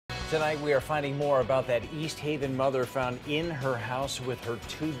Tonight we are finding more about that East Haven mother found in her house with her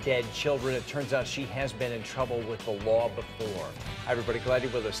two dead children. It turns out she has been in trouble with the law before. Hi everybody, glad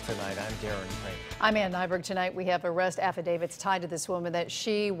you're with us tonight. I'm Darren Crane. I'm Ann Nyberg. Tonight we have arrest affidavits tied to this woman that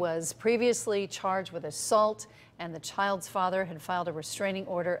she was previously charged with assault and the child's father had filed a restraining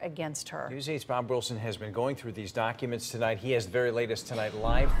order against her. News 8's Bob Wilson has been going through these documents tonight. He has the very latest tonight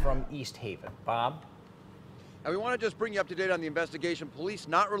live from East Haven. Bob? And we want to just bring you up to date on the investigation. Police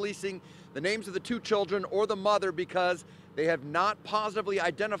not releasing the names of the two children or the mother because they have not positively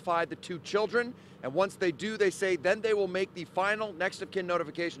identified the two children. And once they do, they say then they will make the final next of kin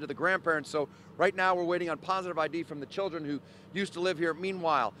notification to the grandparents. So right now we're waiting on positive ID from the children who used to live here.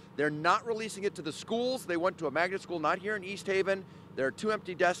 Meanwhile, they're not releasing it to the schools. They went to a magnet school not here in East Haven. There are two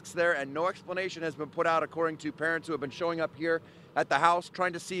empty desks there and no explanation has been put out according to parents who have been showing up here at the house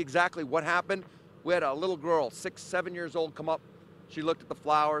trying to see exactly what happened. We had a little girl, 6, 7 years old, come up. She looked at the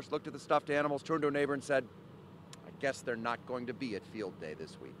flowers, looked at the stuffed animals, turned to a neighbor and said, I guess they're not going to be at field day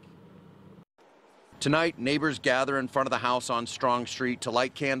this week. Tonight, neighbors gather in front of the house on Strong Street to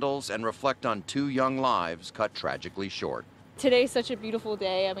light candles and reflect on two young lives cut tragically short. Today's such a beautiful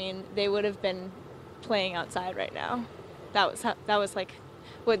day. I mean, they would have been playing outside right now. That was like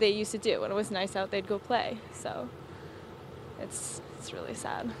what they used to do. When it was nice out, they'd go play. So it's really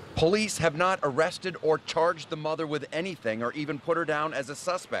sad. Police have not arrested or charged the mother with anything or even put her down as a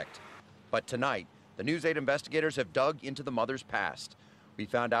suspect. But tonight, the News 8 investigators have dug into the mother's past. We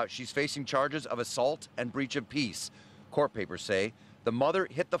found out she's facing charges of assault and breach of peace. Court papers say the mother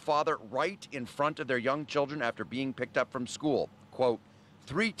hit the father right in front of their young children after being picked up from school. Quote,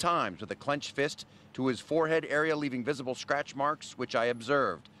 3 times with a clenched fist to his forehead area, leaving visible scratch marks, which I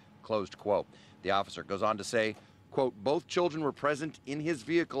observed. Closed quote. The officer goes on to say, quote, both children were present in his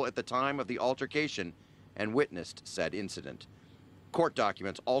vehicle at the time of the altercation and witnessed said incident. Court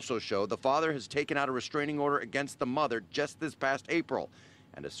documents also show the father has taken out a restraining order against the mother just this past April,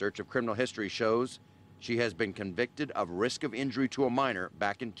 and a search of criminal history shows she has been convicted of risk of injury to a minor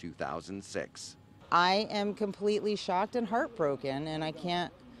back in 2006. I am completely shocked and heartbroken, and I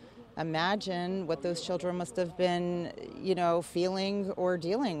can't imagine what those children must have been, feeling or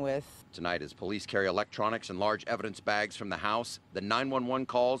dealing with. Tonight, as police carry electronics and large evidence bags from the house, the 911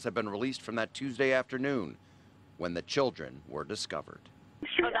 calls have been released from that Tuesday afternoon when the children were discovered.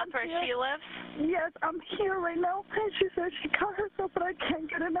 Oh, that's where she lives? Yes, I'm here right now. She said she cut herself, but I can't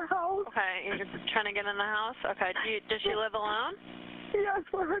get in the house. Okay, you're trying to get in the house? Okay, does she live alone? Yes,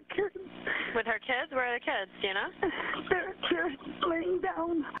 with her kids. With her kids? Where are the kids, do you know? They're laying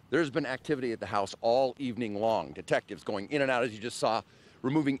down. There's been activity at the house all evening long. Detectives going in and out, as you just saw,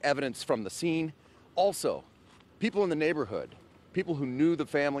 removing evidence from the scene. Also, people in the neighborhood, people who knew the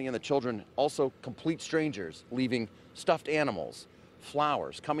family and the children, also complete strangers, leaving stuffed animals,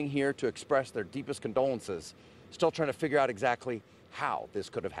 flowers, coming here to express their deepest condolences, still trying to figure out exactly how this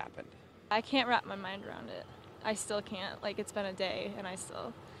could have happened. I can't wrap my mind around it. I still can't. It's been a day and I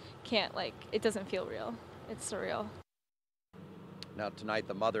still can't, it doesn't feel real. It's surreal. Now tonight,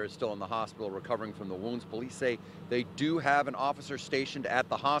 the mother is still in the hospital recovering from the wounds. Police say they do have an officer stationed at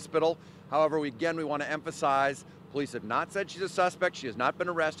the hospital. However, we want to emphasize, police have not said she's a suspect. She has not been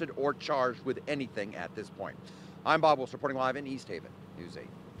arrested or charged with anything at this point. I'm Bob Wilson reporting live in East Haven, News 8.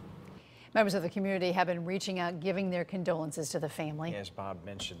 Members of the community have been reaching out, giving their condolences to the family. As Bob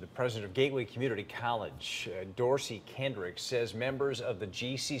mentioned, the president of Gateway Community College, Dorsey Kendrick, says members of the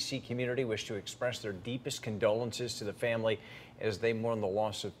GCC community wish to express their deepest condolences to the family as they mourn the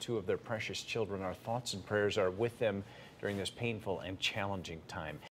loss of 2 of their precious children. Our thoughts and prayers are with them during this painful and challenging time.